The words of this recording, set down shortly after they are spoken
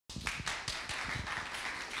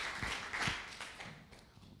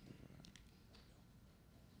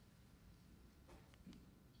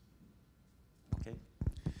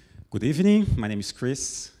Good evening. My name is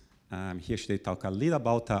Chris. I'm here today to talk a little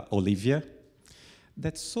about Olivia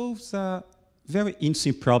that solves a very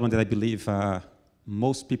interesting problem that I believe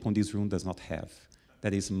most people in this room does not have.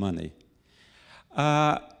 That is money.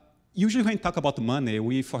 Usually when we talk about money,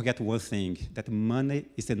 we forget one thing, that money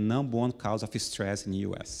is the #1 cause of stress in the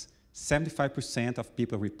US. 75% of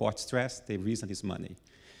people report stress, the reason is money.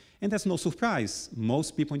 And that's no surprise.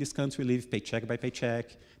 Most people in this country live paycheck by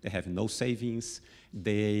paycheck. They have no savings.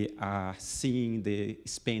 They are seeing the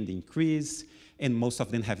spending increase, and most of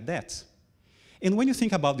them have debt. And when you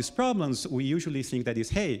think about these problems, we usually think that is,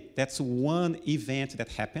 hey, that's one event that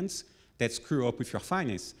happens that screw up with your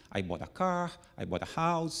finance. I bought a car, I bought a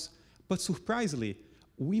house. But surprisingly,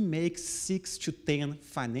 we make 6 to 10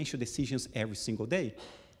 financial decisions every single day.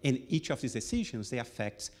 And each of these decisions, they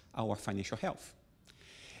affect our financial health.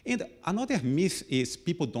 And another myth is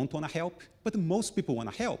people don't want to help, but most people want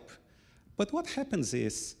to help. But what happens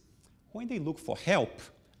is, when they look for help,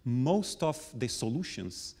 most of the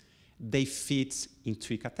solutions, they fit in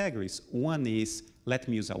 3 categories. One is, let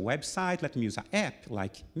me use a website, let me use an app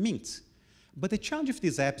like Mint. But the challenge of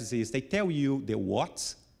these apps is they tell you the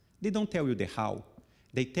what, they don't tell you the how.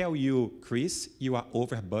 They tell you, Chris, you are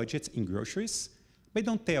over budget in groceries, but they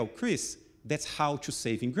don't tell, Chris, that's how to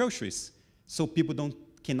save in groceries. So people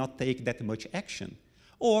cannot take that much action.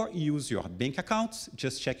 Or use your bank accounts,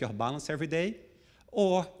 just check your balance every day,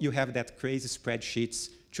 or you have that crazy spreadsheets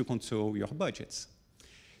to control your budgets.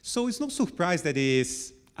 So it's no surprise that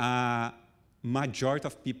is majority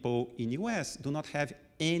of people in US do not have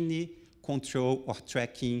any control or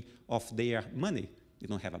tracking of their money. They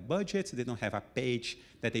don't have a budget, they don't have a page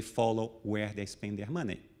that they follow where they spend their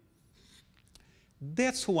money.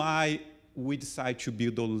 That's why we decided to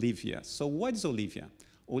build Olivia. So what is Olivia?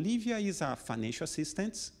 Olivia is a financial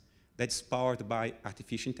assistant that's powered by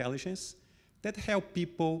artificial intelligence that help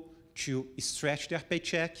people to stretch their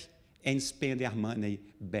paycheck and spend their money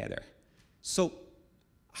better. So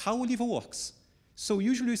how Olivia works? So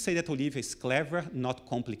usually we say that Olivia is clever, not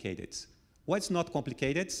complicated. What's not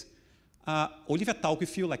complicated? Olivia talks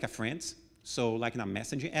with you like a friend. So like in a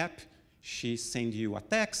messaging app, she sends you a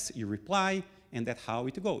text, you reply, and that's how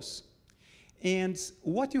it goes. And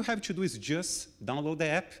what you have to do is just download the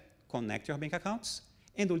app, connect your bank accounts,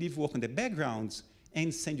 and Olivia work in the background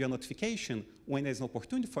and send you a notification when there's an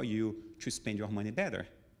opportunity for you to spend your money better.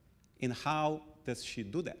 And how does she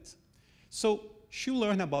do that? So she'll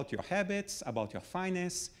learn about your habits, about your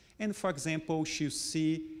finance, and for example, she'll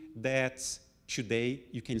see that today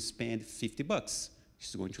you can spend 50 bucks.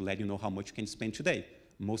 She's going to let you know how much you can spend today.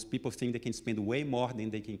 Most people think they can spend way more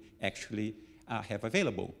than they can actually have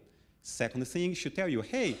available. Second thing, she'll tell you,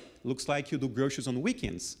 hey, looks like you do groceries on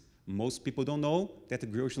weekends. Most people don't know that the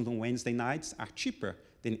groceries on Wednesday nights are cheaper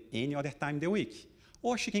than any other time of the week.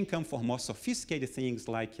 Or she can come for more sophisticated things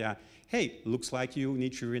like, hey, looks like you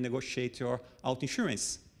need to renegotiate your auto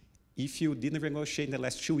insurance. If you didn't renegotiate in the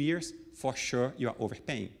last 2 years, for sure you are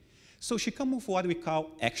overpaying. So she comes with what we call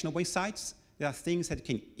actionable insights. There are things that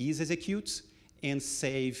you can easily execute and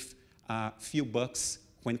save a few bucks.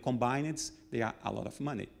 When combined, they are a lot of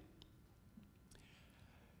money.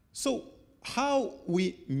 So how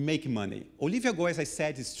we make money? Olivia goal, as I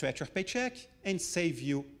said, is stretch your paycheck and save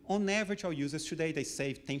you. On average, our users today, they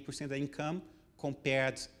save 10% of their income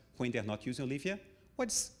compared when they're not using Olivia.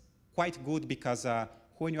 What's quite good because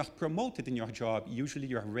when you are promoted in your job, usually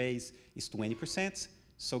your raise is 20%.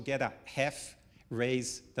 So get a half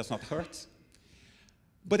raise does not hurt.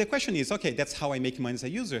 But the question is, okay, that's how I make money as a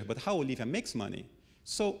user, but how Olivia makes money?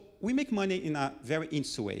 So we make money in a very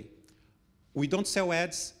interesting way. We don't sell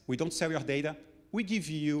ads, we don't sell your data. We give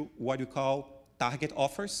you what we call target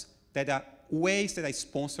offers that are ways that I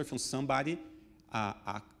sponsor from somebody,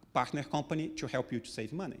 a partner company, to help you to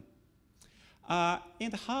save money.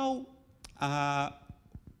 And how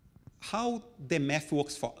the math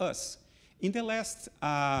works for us. In the last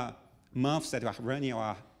months that we are running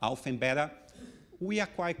our alpha and beta, we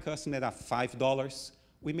acquired customers at $5.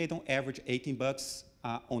 We made on average 18 bucks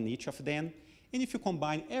on each of them. And if you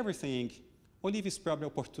combine everything, Olivia is probably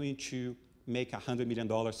an opportunity to make a $100 million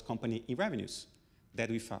company in revenues.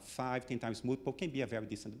 That with a 5-10 times multiple can be a very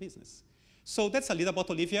decent business. So that's a little about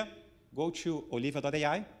Olivia. Go to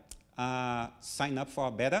olivia.ai, sign up for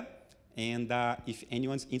our beta, and if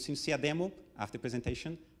anyone's interested in see a demo after the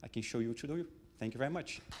presentation, I can show you what to do. Thank you very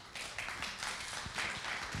much.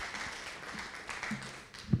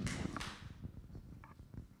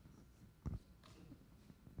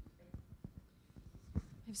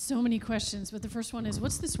 I have so many questions, but the first one is,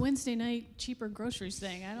 what's this Wednesday night cheaper groceries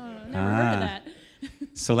thing? I never heard of that.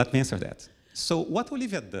 So let me answer that. So what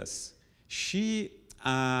Olivia does, she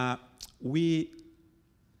we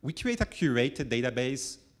create a curated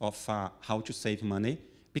database of how to save money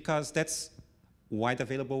because that's wide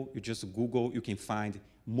available. You just Google, you can find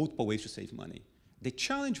multiple ways to save money. The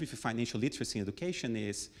challenge with financial literacy in education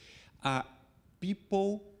is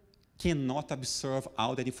people cannot observe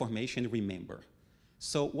all that information and remember.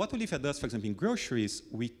 So what Olivia does, for example, in groceries,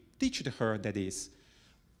 we teach her that is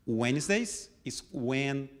Wednesdays is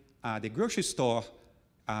when the grocery store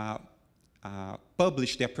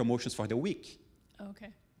publish their promotions for the week.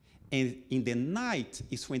 Okay. And in the night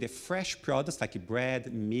is when the fresh products like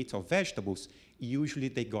bread, meat, or vegetables, usually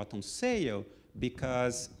they got on sale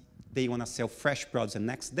because they want to sell fresh products the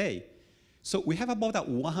next day. So we have about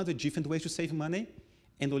 100 different ways to save money.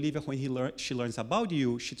 And Olivia, when she learns about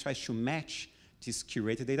you, she tries to match this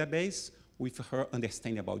curated database with her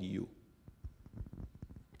understanding about you.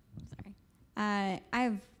 Sorry. I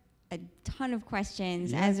have a ton of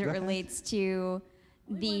questions Yeah, as it go ahead. relates to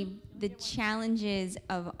the challenges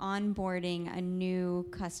of onboarding a new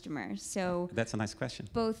customer. So That's a nice question.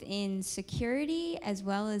 both in security as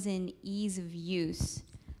well as in ease of use.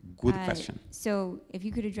 Good question. So if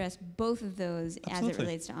you could address both of those as it Absolutely.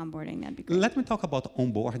 relates to onboarding, that'd be great. Let me talk about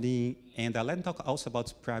onboarding, and let me talk also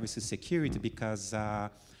about privacy security, because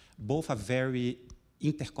both are very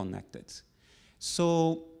interconnected.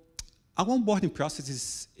 So our onboarding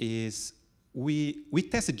process is we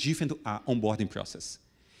test a different onboarding process.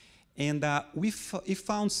 And we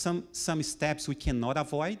found some steps we cannot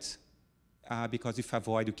avoid, because if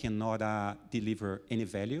avoid, you cannot deliver any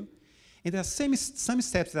value. And there are some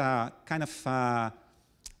steps that are kind of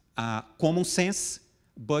common sense,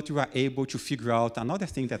 but you are able to figure out another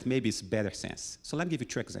thing that maybe is better sense. So let me give you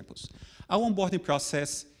 2 examples. Our onboarding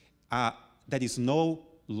process, there is no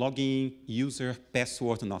login, user,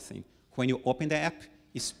 password, nothing. When you open the app,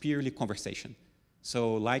 it's purely conversation.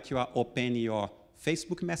 So like you are opening your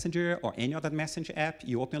Facebook Messenger or any other messenger app,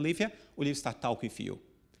 you open Olivia, Olivia starts talking with you.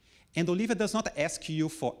 And Olivia does not ask you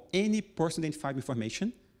for any person identified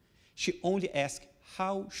information. She only asks,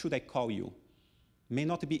 how should I call you? May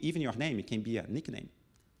not be even your name, it can be a nickname.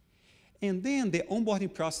 And then the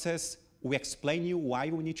onboarding process, we explain you why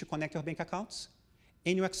you need to connect your bank accounts,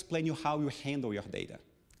 and we explain you how you handle your data.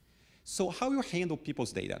 So how you handle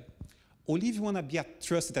people's data? Olivia want to be a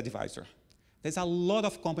trusted advisor. There's a lot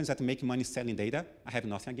of companies that make money selling data. I have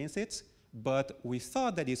nothing against it, but we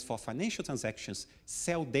thought that is for financial transactions,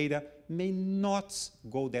 sell data may not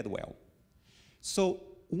go that well. So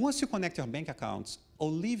once you connect your bank accounts,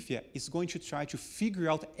 Olivia is going to try to figure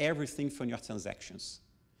out everything from your transactions.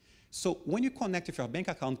 So when you connect with your bank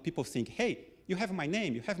account, people think, hey, you have my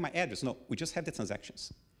name, you have my address. No, we just have the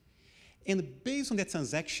transactions. And based on the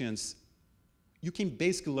transactions, you can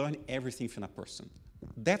basically learn everything from a person.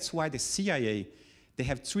 That's why the CIA, they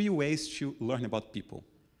have 3 ways to learn about people.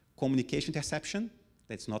 Communication interception,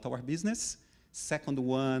 that's not our business. Second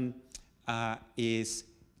one is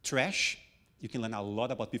trash. You can learn a lot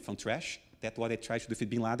about people from trash. That's what they try to do with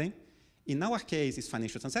Bin Laden. In our case, it's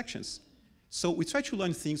financial transactions. So we try to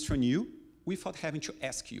learn things from you without having to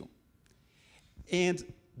ask you. And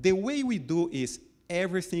the way we do is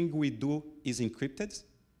everything we do is encrypted,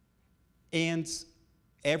 and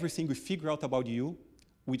everything we figure out about you,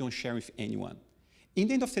 we don't share with anyone. In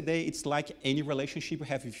the end of the day, it's like any relationship you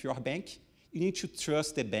have with your bank. You need to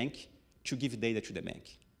trust the bank to give data to the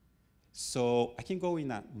bank. So I can go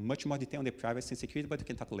in much more detail on the privacy and security, but we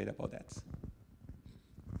can talk later about that.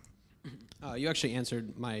 You actually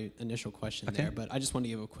answered my initial question Okay. there, but I just want to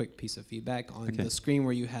give a quick piece of feedback on Okay. the screen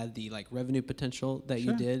where you had the revenue potential that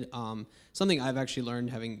Sure. you did. Something I've actually learned,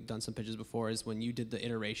 having done some pitches before, is when you did the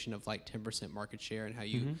iteration of 10% market share and how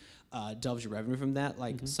you delved your revenue from that.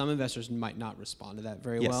 Some investors might not respond to that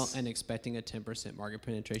very well, Yes. and expecting a 10% market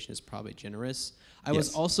penetration is probably generous. I was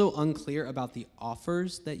Yes. also unclear about the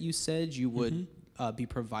offers that you said you would be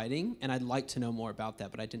providing, and I'd like to know more about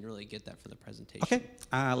that, but I didn't really get that from the presentation. Okay,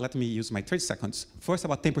 let me use my 30 seconds. First,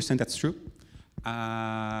 about 10%, that's true.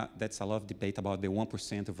 That's a lot of debate about the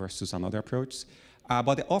 1% versus another approach.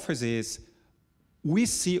 But the offers is, we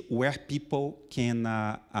see where people can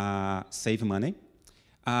save money.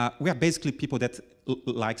 We are basically people that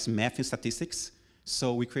likes math and statistics.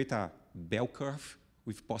 So we create a bell curve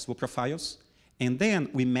with possible profiles. And then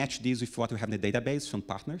we match these with what we have in the database from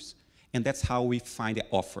partners. And that's how we find the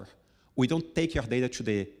offer. We don't take your data to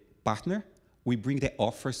the partner. We bring the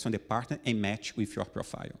offers from the partner and match with your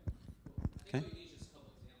profile. Okay?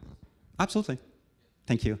 Absolutely.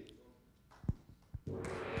 Thank you.